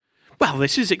Well,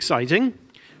 this is exciting.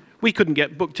 We couldn't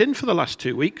get booked in for the last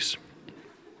 2 weeks.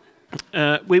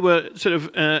 We were sort of,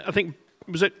 I think,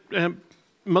 was it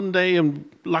Monday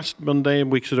and last Monday, and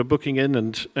we sort of booking in,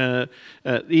 and the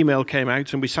email came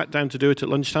out, and we sat down to do it at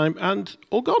lunchtime, and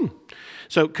all gone.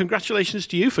 So congratulations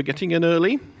to you for getting in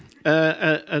early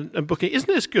and booking. Isn't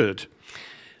this good?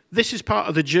 This is part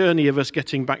of the journey of us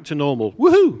getting back to normal.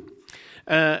 Woohoo!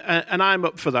 And I'm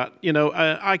up for that. You know,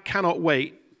 I cannot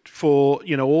wait for,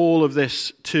 you know, all of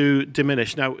this to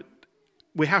diminish. Now,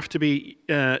 we have to be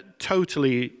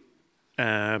totally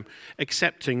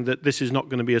accepting that this is not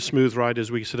going to be a smooth ride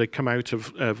as we sort of come out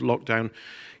of lockdown.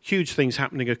 Huge things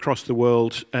happening across the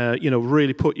world. You know,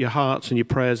 really put your hearts and your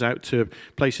prayers out to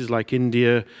places like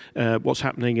India, what's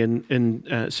happening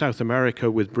in South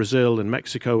America with Brazil and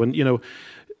Mexico. And, you know,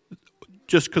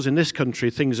 just because in this country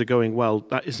things are going well,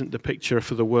 that isn't the picture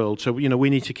for the world. So, you know, we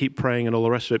need to keep praying and all the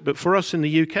rest of it. But for us in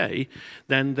the UK,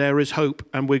 then there is hope,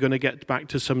 and we're going to get back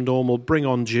to some normal. Bring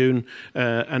on June,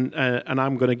 and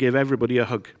I'm going to give everybody a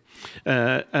hug.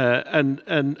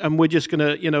 And we're just going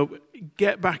to, you know,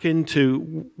 get back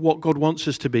into what God wants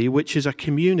us to be, which is a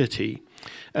community.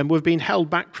 And we've been held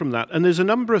back from that. And there's a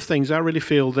number of things I really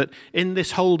feel that in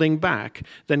this holding back,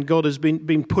 then God has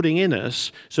been putting in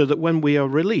us so that when we are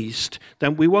released,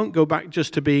 then we won't go back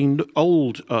just to being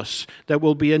old us. There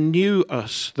will be a new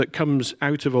us that comes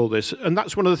out of all this. And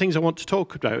that's one of the things I want to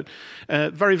talk about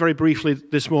very, very briefly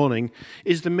this morning,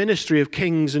 is the ministry of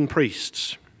kings and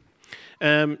priests.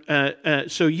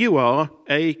 So you are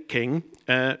a king.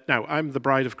 Now, I'm the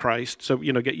bride of Christ, so,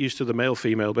 you know, get used to the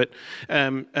male-female bit,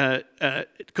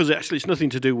 because actually it's nothing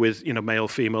to do with, you know,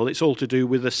 male-female. It's all to do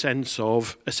with a sense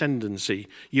of ascendancy.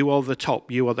 You are the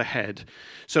top. You are the head.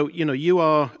 So, you know, you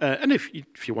are, and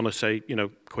if you want to say, you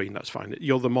know, queen, that's fine.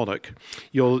 You're the monarch.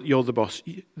 You're the boss.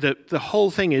 The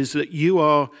whole thing is that you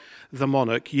are the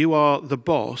monarch. You are the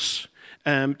boss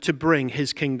to bring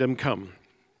his kingdom come.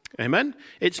 Amen?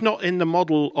 It's not in the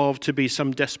model of to be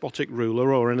some despotic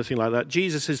ruler or anything like that.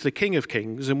 Jesus is the King of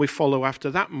Kings, and we follow after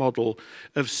that model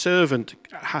of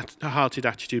servant-hearted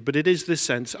attitude. But it is this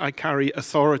sense, I carry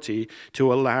authority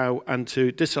to allow and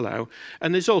to disallow.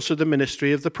 And there's also the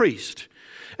ministry of the priest.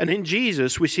 And in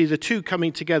Jesus, we see the two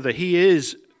coming together. He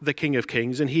is the King of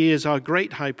Kings, and he is our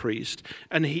great high priest.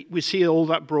 And we see all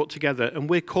that brought together, and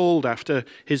we're called after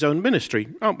his own ministry,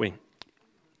 aren't we?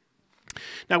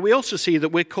 Now, we also see that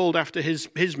we're called after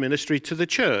his ministry to the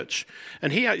church.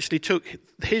 And he actually took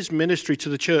his ministry to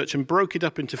the church and broke it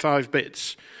up into 5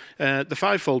 bits, the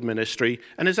fivefold ministry,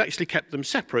 and has actually kept them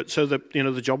separate. So, you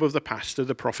know, the job of the pastor,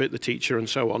 the prophet, the teacher, and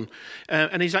so on.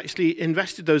 And he's actually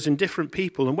invested those in different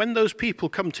people. And when those people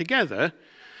come together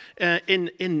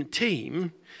in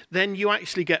team, then you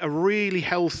actually get a really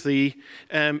healthy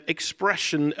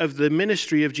expression of the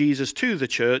ministry of Jesus to the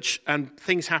church, and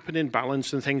things happen in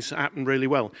balance and things happen really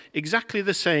well. Exactly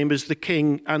the same as the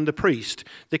king and the priest.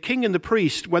 The king and the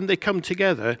priest, when they come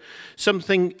together,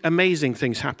 something amazing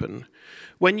things happen.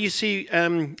 When you see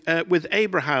with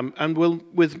Abraham and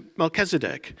with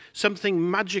Melchizedek, something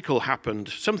magical happened.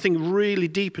 Something really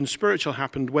deep and spiritual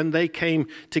happened when they came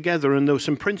together, and there were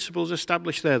some principles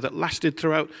established there that lasted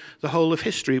throughout the whole of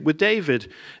history. With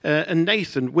David and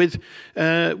Nathan, with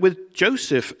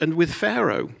Joseph and with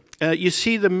Pharaoh. You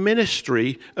see the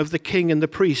ministry of the king and the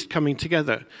priest coming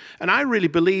together. And I really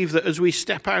believe that as we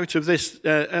step out of this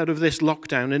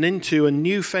lockdown and into a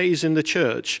new phase in the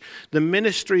church, the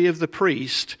ministry of the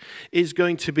priest is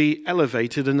going to be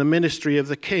elevated, and the ministry of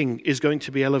the king is going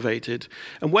to be elevated.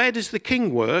 And where does the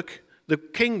king work? The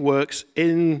king works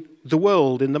in the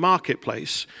world, in the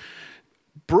marketplace.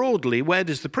 Broadly, where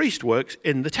does the priest work?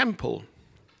 In the temple.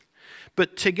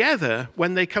 But together,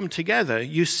 when they come together,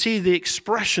 you see the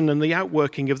expression and the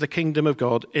outworking of the kingdom of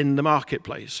God in the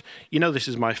marketplace. You know, this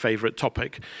is my favorite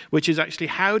topic, which is actually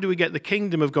how do we get the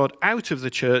kingdom of God out of the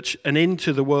church and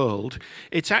into the world?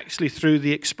 It's actually through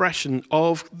the expression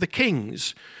of the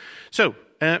kings. So,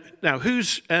 now,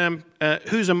 who's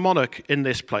a monarch in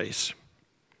this place?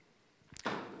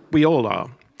 We all are.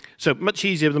 So much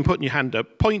easier than putting your hand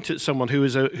up. Point at someone who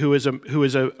is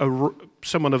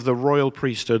someone of the royal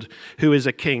priesthood, who is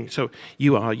a king. So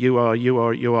you are.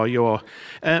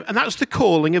 And that's the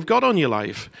calling of God on your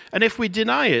life. And if we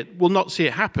deny it, we'll not see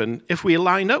it happen. If we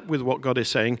line up with what God is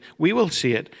saying, we will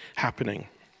see it happening.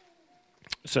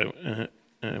 So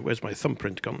where's my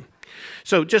thumbprint gone?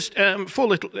 So just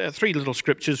three little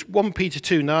scriptures. 1 Peter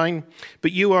 2:9.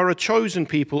 But you are a chosen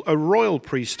people, a royal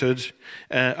priesthood,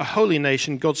 a holy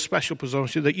nation, God's special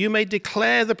possession, that you may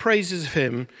declare the praises of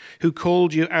him who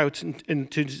called you out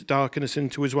into darkness,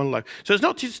 into his one life. So it's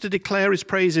not just to declare his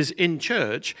praises in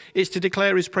church, it's to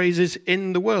declare his praises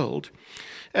in the world.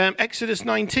 Exodus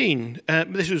 19,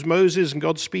 this was Moses and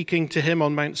God speaking to him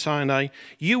on Mount Sinai.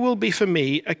 You will be for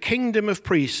me a kingdom of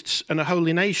priests and a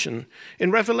holy nation.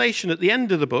 In Revelation, at the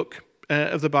end of the book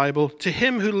of the Bible, to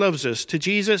him who loves us, to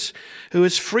Jesus, who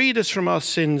has freed us from our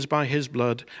sins by his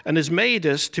blood and has made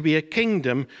us to be a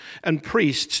kingdom and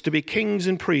priests, to be kings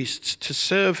and priests, to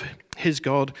serve his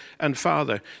God and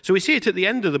Father. So we see it at the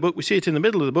end of the book, we see it in the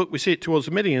middle of the book, we see it towards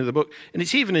the middle of the book, and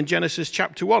it's even in Genesis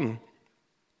chapter 1.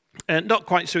 Not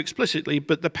quite so explicitly,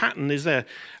 but the pattern is there.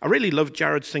 I really loved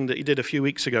Jared's thing that he did a few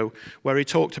weeks ago, where he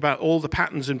talked about all the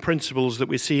patterns and principles that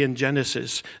we see in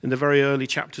Genesis, in the very early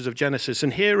chapters of Genesis.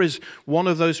 And here is one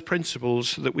of those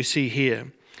principles that we see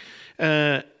here.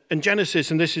 In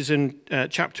Genesis, and this is in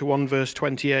chapter 1, verse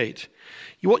 28,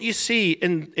 what you see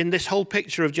in this whole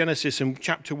picture of Genesis, in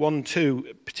chapter 1,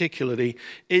 2 particularly,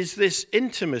 is this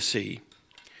intimacy.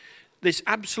 This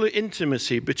absolute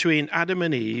intimacy between Adam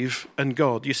and Eve and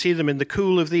God. You see them in the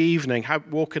cool of the evening,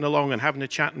 walking along and having a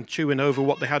chat and chewing over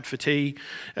what they had for tea,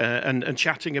 and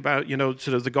chatting about, sort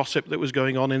of the gossip that was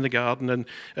going on in the garden,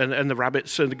 and the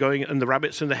rabbits and the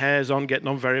rabbits and the hares aren't getting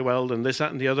on very well, and this,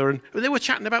 that, and the other. And they were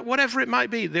chatting about whatever it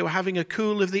might be. They were having a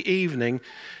cool of the evening.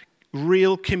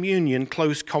 Real communion,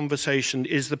 close conversation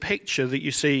is the picture that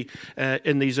you see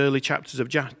in these early chapters of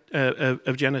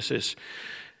Genesis.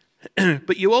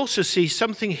 But you also see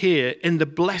something here in the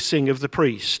blessing of the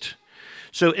priest.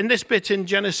 So in this bit in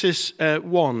Genesis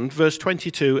 1, verse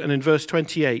 22, and in verse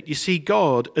 28, you see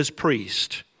God as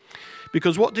priest.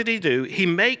 Because what did he do? He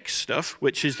makes stuff,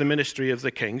 which is the ministry of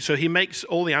the king. So he makes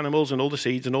all the animals and all the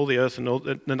seeds and all the earth and all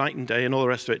the night and day and all the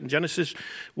rest of it. In Genesis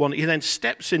 1, he then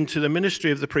steps into the ministry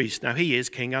of the priest. Now, he is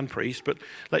king and priest, but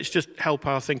let's just help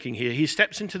our thinking here. He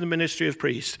steps into the ministry of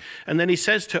priest, and then he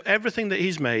says to everything that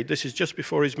he's made, this is just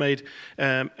before he's made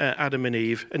Adam and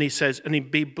Eve, and he says, and he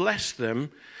be bless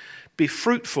them, be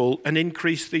fruitful, and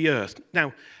increase the earth.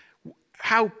 Now,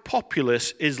 how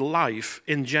populous is life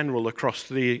in general across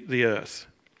the earth?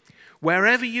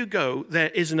 Wherever you go, there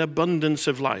is an abundance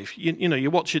of life. You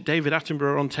watch it, David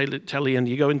Attenborough on telly, and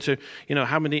you go into,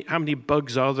 how many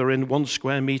bugs are there in 1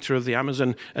 square meter of the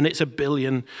Amazon, and it's 1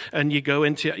 billion. And you go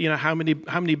into, how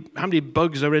many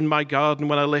bugs are in my garden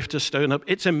when I lift a stone up?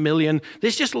 It's 1 million.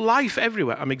 There's just life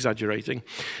everywhere. I'm exaggerating.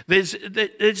 There's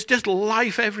just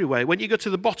life everywhere. When you go to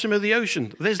the bottom of the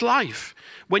ocean, there's life.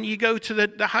 When you go to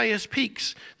the highest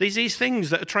peaks, there's these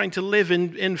things that are trying to live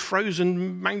in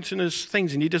frozen mountainous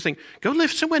things, and you just think, go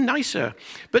live somewhere nicer.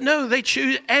 But no, they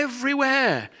choose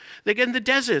everywhere. They get in the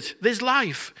desert. There's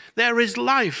life. There is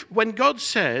life. When God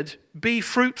said, be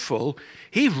fruitful,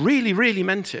 he really, really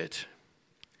meant it.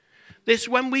 This,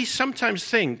 when we sometimes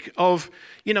think of,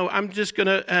 I'm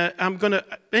going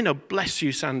to bless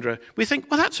you, Sandra. We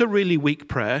think, well, that's a really weak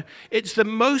prayer. It's the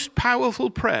most powerful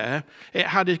prayer. It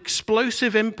had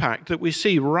explosive impact that we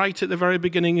see right at the very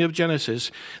beginning of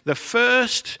Genesis. The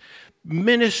first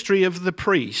ministry of the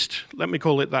priest, let me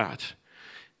call it that,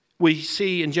 we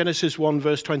see in Genesis 1,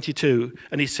 verse 22,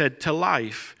 and he said, to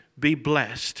life, be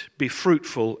blessed, be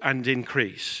fruitful, and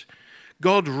increase.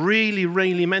 God really,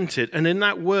 really meant it. And in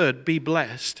that word, be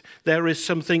blessed, there is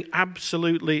something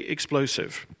absolutely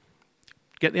explosive.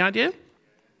 Get the idea?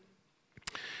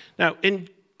 Now, in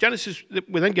Genesis,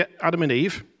 we then get Adam and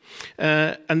Eve.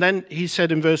 And then he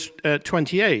said in verse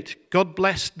 28, God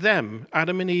blessed them,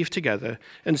 Adam and Eve together,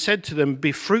 and said to them,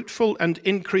 be fruitful and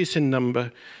increase in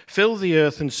number, fill the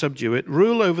earth and subdue it,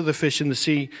 rule over the fish in the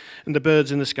sea and the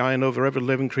birds in the sky and over every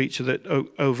living creature that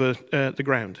over the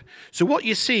ground. So what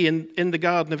you see in the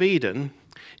Garden of Eden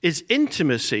is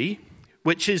intimacy,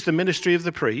 which is the ministry of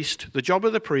the priest. The job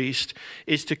of the priest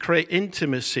is to create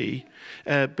intimacy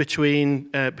between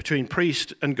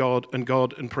priest and God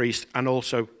and priest, and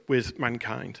also with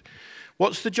mankind.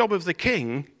 What's the job of the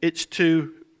king? It's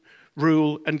to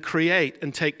rule and create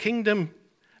and take kingdom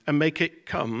and make it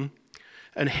come,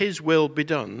 and his will be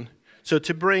done. So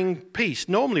to bring peace.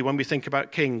 Normally when we think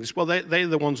about kings, well, they're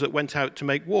the ones that went out to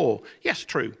make war. Yes,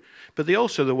 true. But they're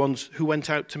also the ones who went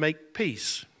out to make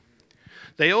peace.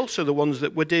 They also the ones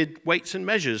that did weights and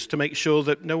measures to make sure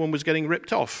that no one was getting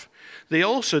ripped off. They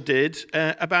also did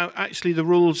about actually the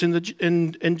rules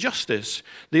in justice.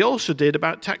 They also did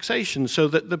about taxation so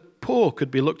that the poor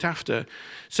could be looked after.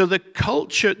 So the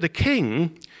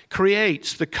king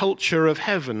creates the culture of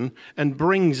heaven and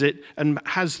brings it and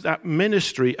has that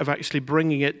ministry of actually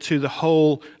bringing it to the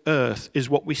whole earth is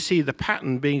what we see the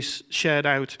pattern being shared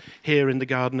out here in the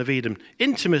Garden of Eden.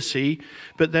 Intimacy,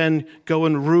 but then go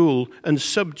and rule and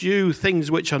subdue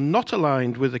things which are not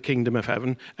aligned with the kingdom of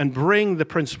heaven and bring the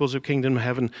principles of kingdom of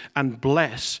heaven and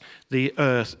bless the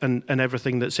earth and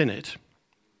everything that's in it.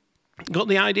 Got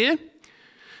the idea?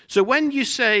 So when you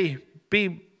say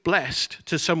be blessed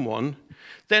to someone,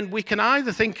 then we can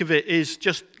either think of it as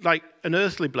just like an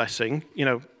earthly blessing.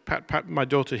 Pat, my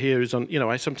daughter here is on,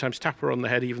 I sometimes tap her on the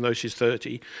head even though she's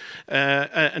 30,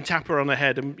 and tap her on the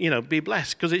head and, be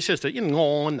blessed, because it's just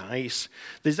oh, nice.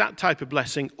 There's that type of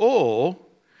blessing. Or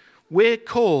we're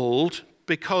called,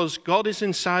 because God is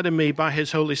inside of me by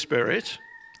his Holy Spirit,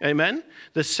 amen?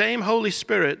 The same Holy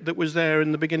Spirit that was there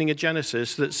in the beginning of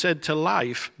Genesis that said to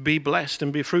life, be blessed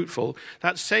and be fruitful,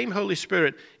 that same Holy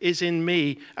Spirit is in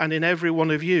me and in every one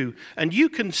of you. And you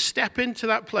can step into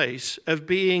that place of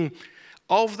being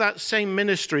of that same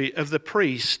ministry of the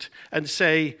priest and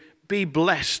say, be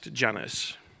blessed,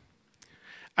 Janice.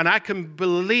 And I can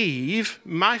believe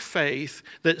my faith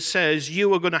that says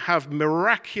you are going to have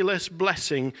miraculous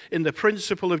blessing in the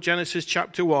principle of Genesis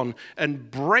chapter 1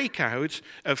 and breakout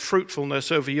of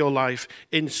fruitfulness over your life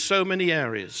in so many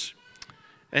areas.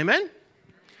 Amen?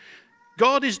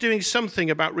 God is doing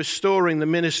something about restoring the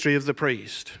ministry of the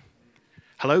priest.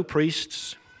 Hello,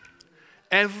 priests.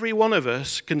 Every one of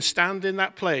us can stand in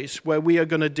that place where we are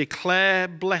going to declare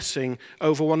blessing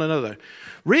over one another.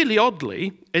 Really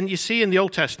oddly, and you see in the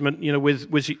Old Testament, with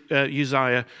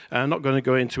Uzziah, I'm not going to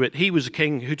go into it, he was a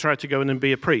king who tried to go in and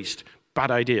be a priest.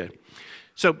 Bad idea.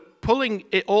 So pulling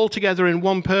it all together in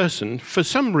one person, for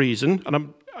some reason,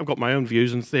 and I've got my own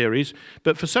views and theories,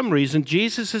 but for some reason,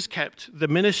 Jesus has kept the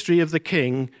ministry of the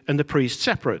king and the priest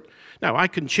separate. Now, I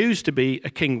can choose to be a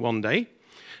king one day.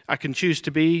 I can choose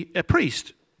to be a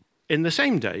priest in the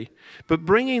same day, but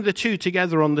bringing the two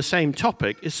together on the same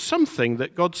topic is something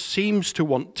that God seems to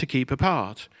want to keep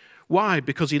apart. Why?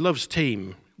 Because he loves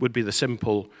team, would be the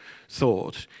simple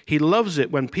thought. He loves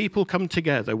it when people come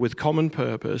together with common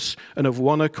purpose and of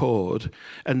one accord,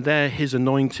 and there his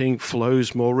anointing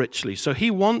flows more richly. So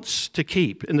he wants to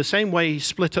keep, in the same way he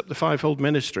split up the fivefold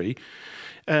ministry,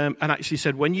 and actually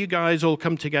said, when you guys all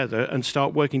come together and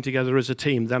start working together as a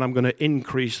team, then I'm going to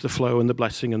increase the flow and the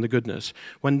blessing and the goodness.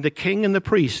 When the king and the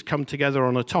priest come together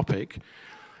on a topic,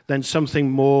 then something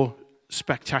more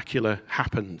spectacular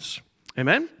happens.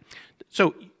 Amen?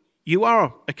 So you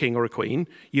are a king or a queen.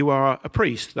 You are a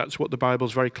priest. That's what the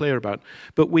Bible's very clear about.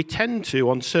 But we tend to,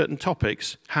 on certain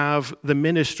topics, have the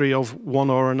ministry of one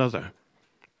or another.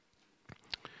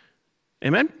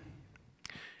 Amen?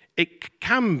 It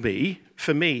can be,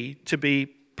 for me, to be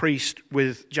priest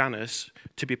with Janice,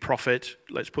 to be prophet,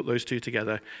 let's put those two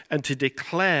together, and to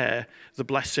declare the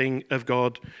blessing of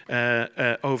God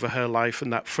over her life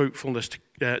and that fruitfulness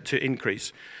to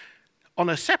increase. On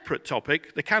a separate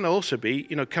topic, there can also be,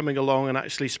 coming along and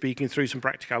actually speaking through some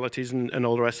practicalities and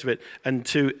all the rest of it, and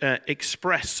to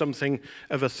express something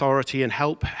of authority and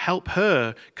help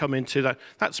her come into that.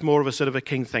 That's more of a sort of a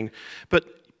king thing.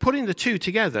 But putting the two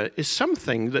together is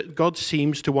something that God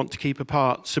seems to want to keep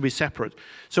apart, to be separate.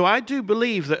 So I do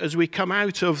believe that as we come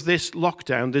out of this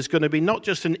lockdown, there's going to be not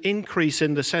just an increase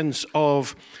in the sense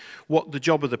of what the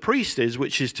job of the priest is,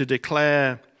 which is to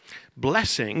declare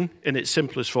blessing in its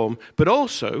simplest form, but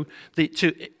also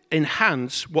to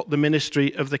enhance what the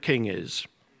ministry of the king is.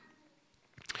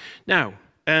 Now,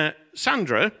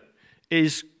 Sandra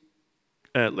is...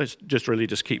 let's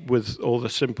just keep with all the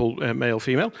simple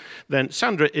male-female. Then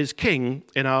Sandra is king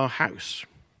in our house.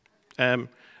 I'm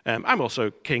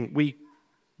also king. We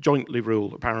jointly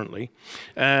rule, apparently.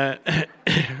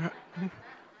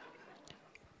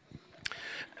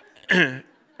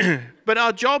 But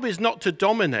our job is not to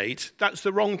dominate. That's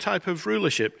the wrong type of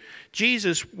rulership.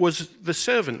 Jesus was the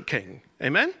servant king.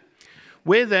 Amen?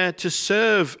 We're there to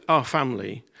serve our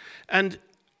family. And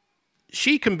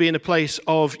she can be in a place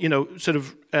of,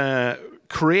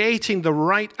 creating the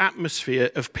right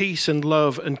atmosphere of peace and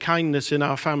love and kindness in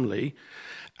our family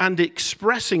and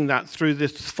expressing that through the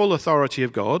full authority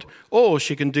of God, or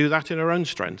she can do that in her own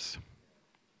strength.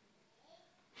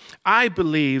 I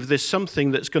believe there's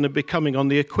something that's going to be coming on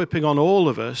the equipping on all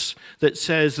of us that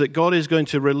says that God is going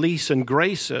to release and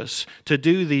grace us to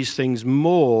do these things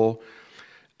more,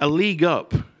 a league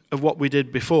up of what we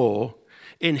did before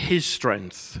in his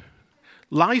strength.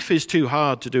 Life is too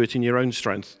hard to do it in your own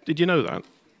strength. Did you know that?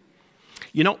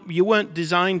 You weren't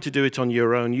designed to do it on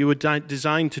your own. You were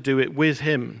designed to do it with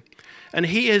him. And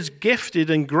he has gifted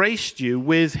and graced you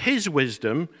with his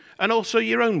wisdom and also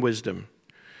your own wisdom.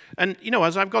 And,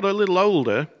 as I've got a little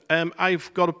older,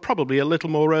 I've got probably a little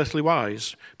more earthly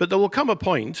wise. But there will come a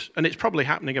point, and it's probably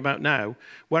happening about now,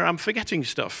 where I'm forgetting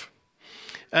stuff.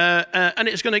 And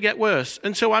it's going to get worse.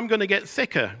 And so I'm going to get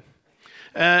thicker.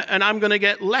 And I'm going to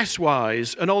get less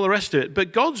wise and all the rest of it.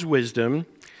 But God's wisdom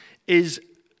is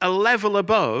a level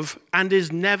above and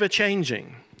is never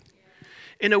changing.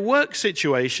 In a work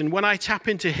situation, when I tap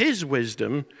into his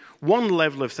wisdom, one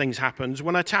level of things happens.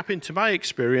 When I tap into my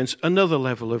experience, another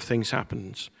level of things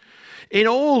happens. In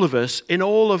all of us, in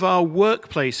all of our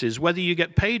workplaces, whether you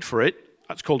get paid for it,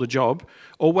 that's called a job,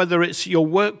 or whether it's your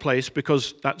workplace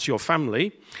because that's your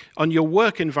family, on your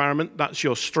work environment, that's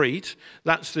your street,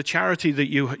 that's the charity that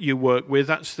you work with,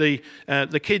 that's the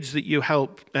kids that you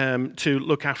help to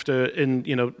look after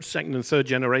in second and third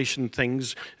generation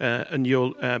things, and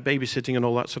your babysitting and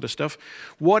all that sort of stuff.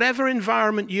 Whatever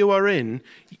environment you are in,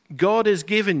 God has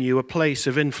given you a place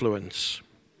of influence.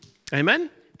 Amen?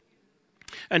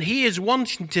 And he is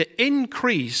wanting to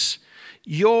increase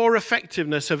your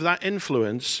effectiveness of that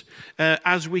influence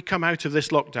as we come out of this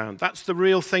lockdown. That's the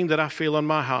real thing that I feel on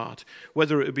my heart.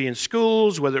 Whether it be in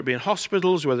schools, whether it be in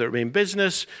hospitals, whether it be in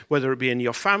business, whether it be in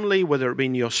your family, whether it be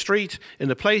in your street, in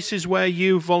the places where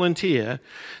you volunteer,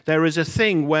 there is a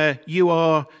thing where you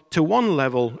are, to one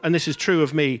level, and this is true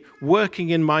of me, working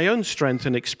in my own strength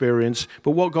and experience,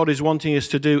 but what God is wanting us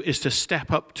to do is to step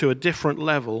up to a different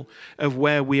level of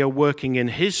where we are working in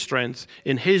his strength,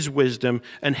 in his wisdom,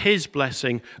 and his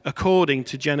blessing, according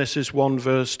to Genesis 1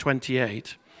 verse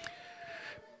 28.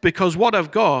 Because what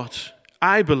I've got,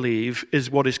 I believe,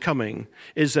 is what is coming,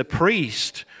 is a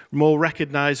priest more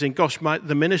recognizing,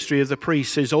 the ministry of the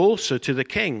priest is also to the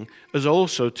king, as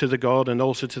also to the God and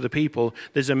also to the people.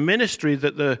 There's a ministry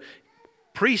that the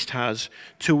priest has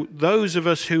to those of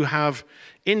us who have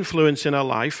influence in our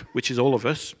life, which is all of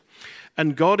us,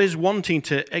 and God is wanting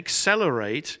to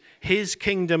accelerate his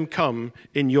kingdom come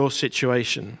in your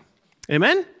situation.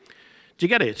 Amen? Do you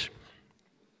get it?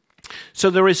 So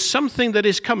there is something that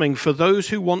is coming for those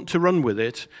who want to run with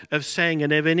it, of saying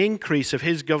and of an increase of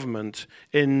his government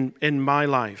in my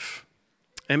life.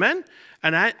 Amen?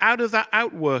 And out of that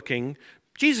outworking,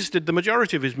 Jesus did the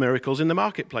majority of his miracles in the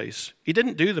marketplace. He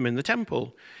didn't do them in the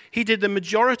temple. He did the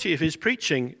majority of his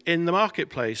preaching in the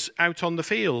marketplace, out on the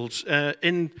fields,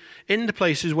 in the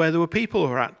places where there were people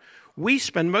who were at. We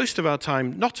spend most of our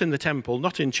time not in the temple,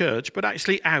 not in church, but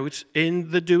actually out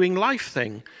in the doing life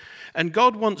thing. And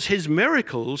God wants his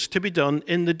miracles to be done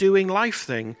in the doing life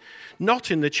thing,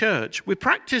 not in the church. We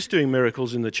practice doing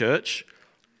miracles in the church.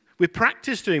 We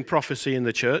practice doing prophecy in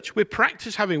the church. We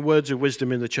practice having words of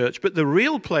wisdom in the church. But the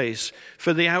real place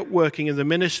for the outworking of the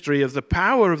ministry of the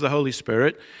power of the Holy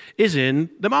Spirit is in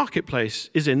the marketplace,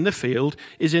 is in the field,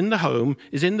 is in the home,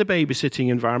 is in the babysitting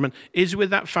environment, is with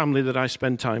that family that I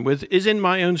spend time with, is in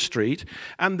my own street.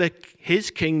 And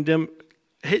his kingdom,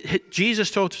 Jesus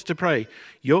taught us to pray,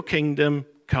 your kingdom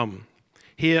come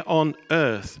here on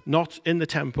earth, not in the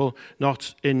temple,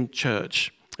 not in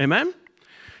church. Amen?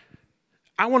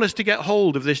 I want us to get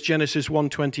hold of this Genesis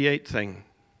 1:28 thing.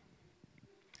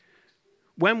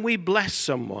 When we bless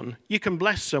someone, you can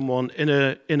bless someone in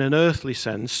an earthly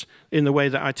sense, in the way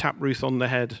that I tap Ruth on the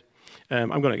head.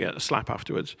 I'm going to get a slap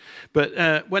afterwards.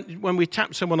 But when we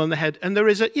tap someone on the head, and there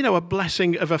is a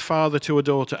blessing of a father to a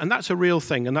daughter, and that's a real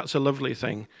thing, and that's a lovely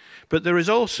thing. But there is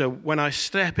also, when I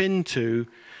step into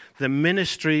the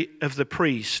ministry of the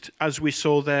priest, as we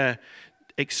saw there,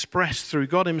 expressed through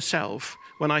God himself,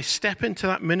 when I step into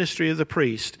that ministry of the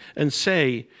priest and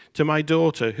say to my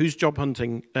daughter, who's job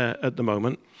hunting at the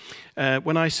moment,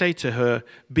 when I say to her,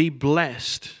 be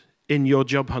blessed in your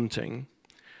job hunting,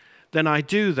 then I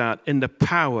do that in the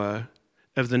power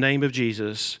of the name of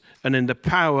Jesus and in the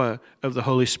power of the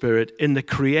Holy Spirit, in the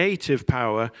creative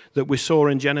power that we saw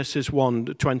in Genesis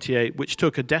 1:28, which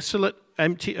took a desolate,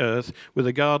 empty earth with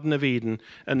a Garden of Eden,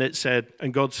 and it said,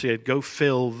 and God said, go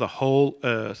fill the whole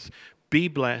earth, be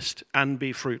blessed and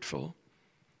be fruitful.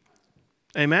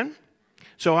 Amen?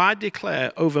 So I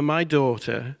declare over my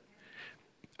daughter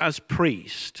as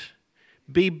priest,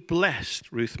 be blessed,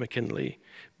 Ruth McKinley,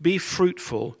 be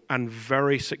fruitful and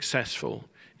very successful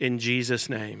in Jesus'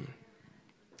 name.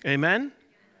 Amen?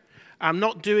 I'm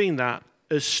not doing that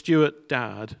as Stuart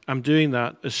dad. I'm doing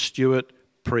that as Stuart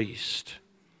priest.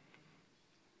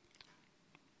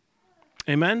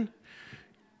 Amen?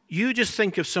 You just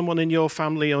think of someone in your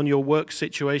family, on your work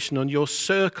situation, on your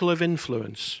circle of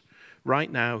influence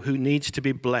right now who needs to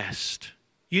be blessed.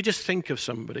 You just think of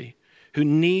somebody who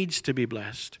needs to be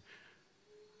blessed,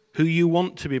 who you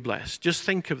want to be blessed. Just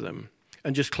think of them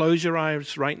and just close your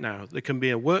eyes right now. There can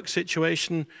be a work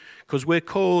situation because we're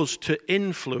caused to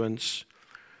influence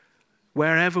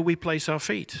wherever we place our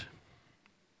feet.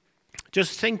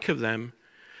 Just think of them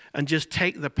and just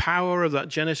take the power of that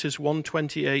Genesis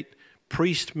 1:28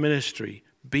 priest ministry.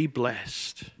 Be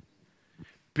blessed.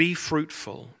 Be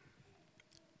fruitful.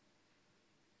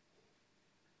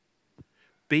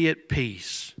 Be at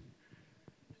peace.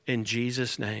 In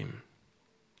Jesus' name.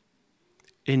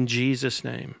 In Jesus'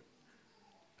 name.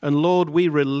 And Lord, we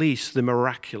release the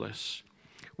miraculous.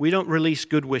 We don't release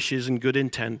good wishes and good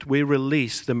intent. We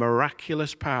release the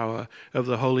miraculous power of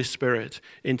the Holy Spirit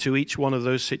into each one of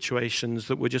those situations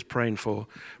that we're just praying for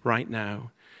right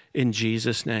now. In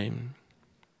Jesus' name.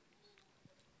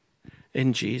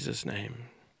 In Jesus' name.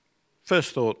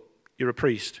 First thought, you're a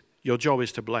priest. Your job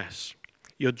is to bless.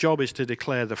 Your job is to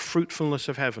declare the fruitfulness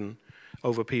of heaven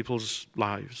over people's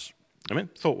lives. Amen?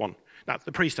 Thought one. Now,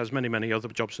 the priest has many, many other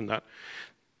jobs than that.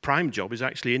 Prime job is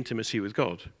actually intimacy with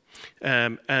God.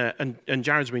 And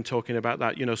Jared's been talking about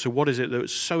that, so what is it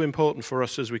that's so important for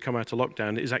us as we come out of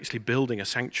lockdown is actually building a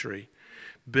sanctuary,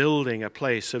 building a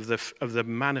place of the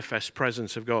manifest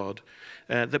presence of God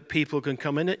that people can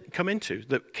come into,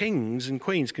 that kings and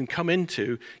queens can come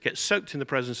into, get soaked in the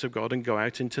presence of God and go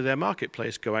out into their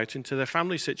marketplace, go out into their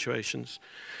family situations.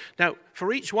 Now,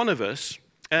 for each one of us,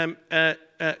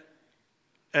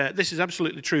 this is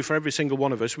absolutely true for every single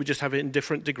one of us. We just have it in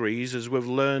different degrees as we've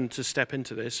learned to step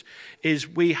into this, is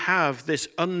we have this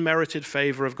unmerited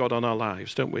favor of God on our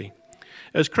lives, don't we?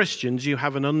 As Christians, you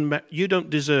have you don't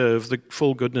deserve the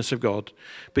full goodness of God,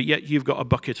 but yet you've got a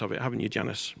bucket of it, haven't you,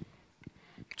 Janice?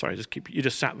 Sorry, you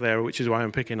just sat there, which is why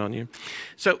I'm picking on you.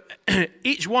 So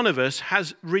each one of us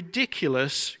has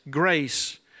ridiculous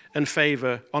grace and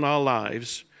favor on our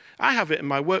lives. I have it in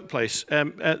my workplace.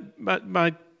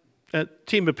 My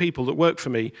team of people that work for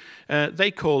me,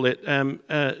 they call it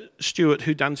Stuart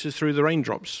who dances through the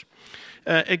raindrops.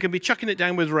 It can be chucking it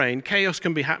down with rain, chaos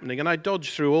can be happening, and I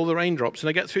dodge through all the raindrops and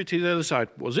I get through to the other side.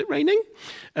 Was it raining?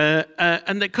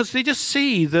 And because they just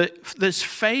see that there's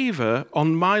favor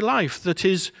on my life that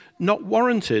is not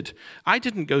warranted. I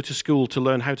didn't go to school to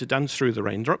learn how to dance through the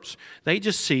raindrops. They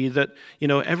just see that,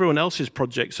 everyone else's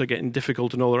projects are getting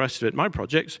difficult and all the rest of it. My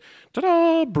projects,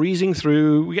 ta-da, breezing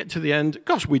through. We get to the end.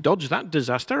 Gosh, we dodged that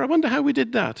disaster. I wonder how we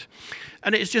did that.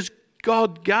 And it's just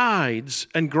God guides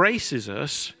and graces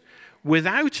us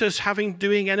without us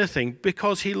doing anything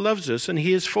because he loves us and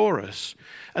he is for us.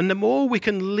 And the more we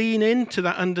can lean into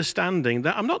that understanding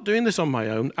that I'm not doing this on my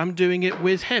own, I'm doing it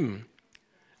with him.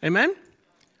 Amen?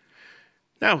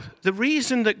 Now, the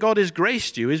reason that God has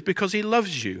graced you is because he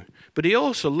loves you, but he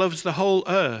also loves the whole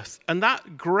earth. And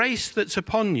that grace that's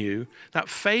upon you, that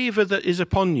favor that is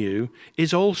upon you,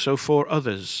 is also for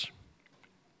others.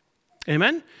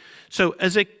 Amen? So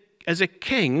as a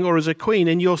king or as a queen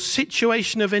in your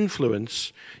situation of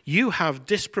influence, you have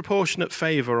disproportionate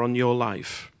favor on your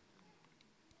life.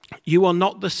 You are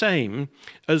not the same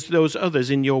as those others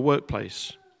in your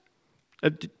workplace.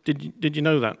 Did you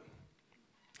know that?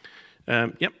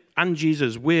 Yep. Angie's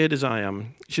as weird as I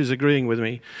am. She's agreeing with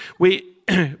me.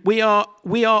 We are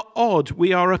odd.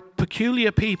 We are a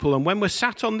peculiar people. And when we're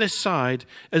sat on this side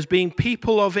as being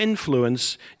people of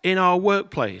influence in our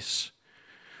workplace,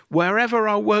 wherever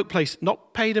our workplace,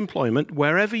 not paid employment,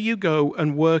 wherever you go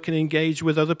and work and engage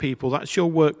with other people, that's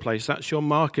your workplace, that's your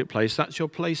marketplace, that's your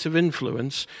place of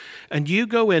influence. And you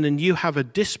go in and you have a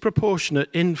disproportionate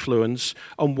influence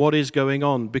on what is going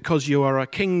on because you are a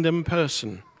kingdom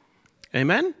person.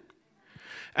 Amen?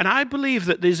 And I believe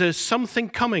that there's something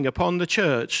coming upon the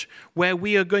church where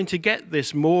we are going to get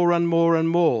this more and more and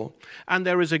more. And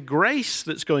there is a grace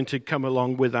that's going to come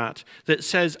along with that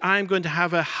says, I'm going to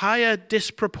have a higher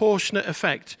disproportionate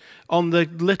effect on the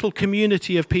little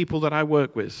community of people that I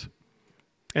work with.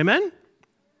 Amen?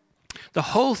 The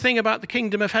whole thing about the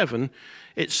kingdom of heaven,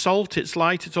 it's salt, it's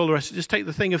light, it's all the rest. Just take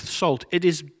the thing of salt. It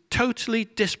is totally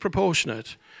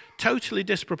disproportionate. Totally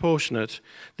disproportionate,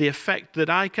 the effect that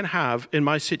I can have in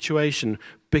my situation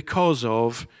because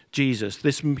of Jesus.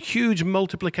 This huge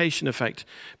multiplication effect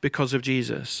because of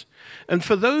Jesus. And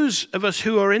for those of us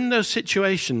who are in those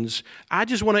situations, I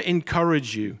just want to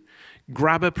encourage you,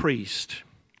 grab a priest.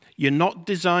 You're not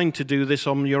designed to do this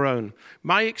on your own.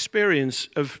 My experience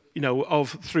of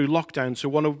through lockdown, so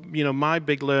one of my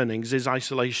big learnings is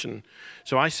isolation.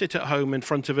 So I sit at home in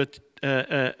front of a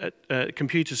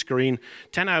computer screen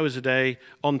 10 hours a day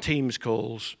on Teams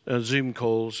calls, Zoom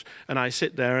calls, and I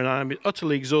sit there and I'm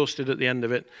utterly exhausted at the end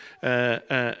of it.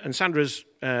 And Sandra's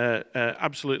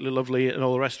absolutely lovely and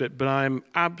all the rest of it, but I'm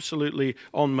absolutely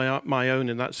on my own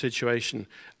in that situation.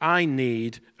 I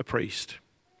need a priest.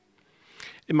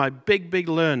 in my big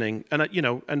learning, and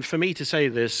and for me to say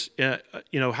this,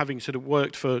 having sort of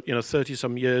worked for 30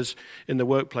 some years in the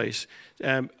workplace,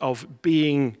 of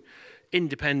being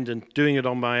independent, doing it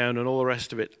on my own and all the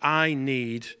rest of it, I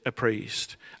need a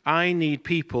priest. I need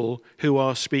people who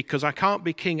are because I can't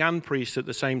be king and priest at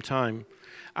the same time.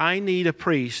 I need a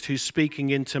priest who's speaking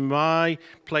into my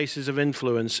places of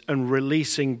influence and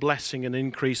releasing blessing and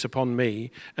increase upon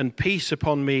me and peace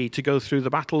upon me to go through the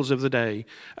battles of the day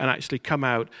and actually come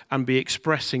out and be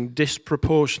expressing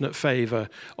disproportionate favor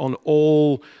on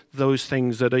all those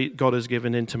things that God has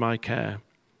given into my care.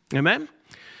 Amen?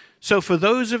 So for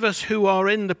those of us who are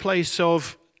in the place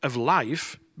of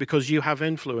life, because you have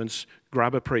influence,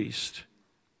 grab a priest.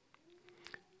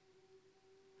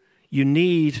 You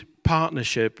need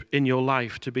partnership in your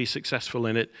life to be successful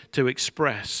in it, to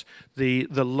express the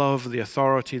love, the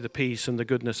authority, the peace, and the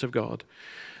goodness of God.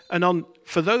 And and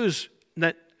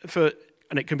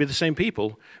it can be the same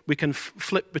people, we can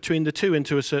flip between the two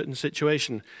into a certain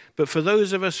situation. But for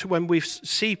those of us, when we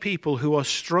see people who are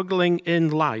struggling in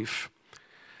life,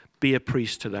 be a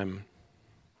priest to them.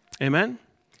 Amen?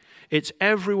 It's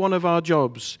every one of our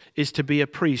jobs is to be a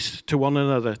priest to one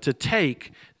another, to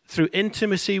take through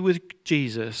intimacy with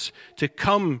Jesus, to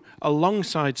come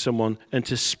alongside someone and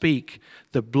to speak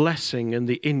the blessing and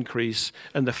the increase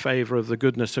and the favor of the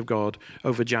goodness of God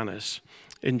over Janice.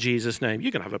 In Jesus' name.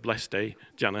 You can have a blessed day,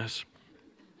 Janice.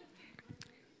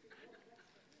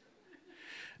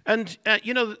 And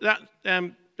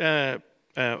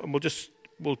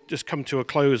we'll just come to a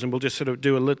close, and we'll just sort of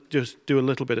do a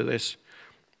little bit of this.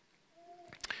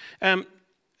 That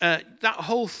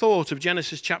whole thought of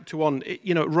Genesis chapter 1,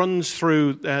 it runs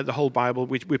through the whole Bible.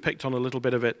 We picked on a little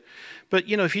bit of it. But,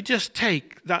 if you just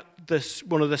take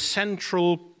one of the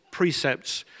central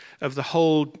precepts of the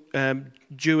whole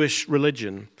Jewish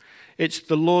religion, it's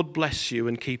the Lord bless you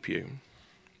and keep you.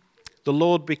 The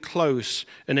Lord be close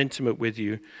and intimate with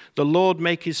you. The Lord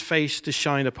make his face to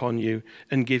shine upon you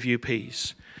and give you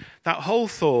peace. That whole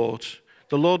thought,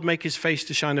 the Lord make his face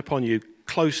to shine upon you,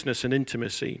 closeness and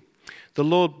intimacy. The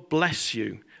Lord bless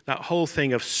you, that whole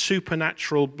thing of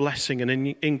supernatural blessing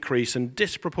and increase and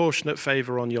disproportionate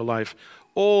favor on your life,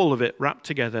 all of it wrapped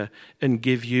together and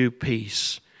give you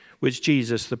peace, which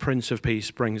Jesus, the Prince of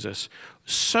Peace, brings us.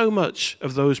 So much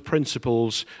of those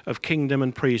principles of kingdom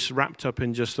and priest wrapped up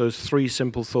in just those three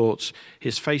simple thoughts: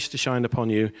 his face to shine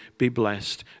upon you, be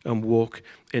blessed, and walk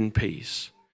in peace.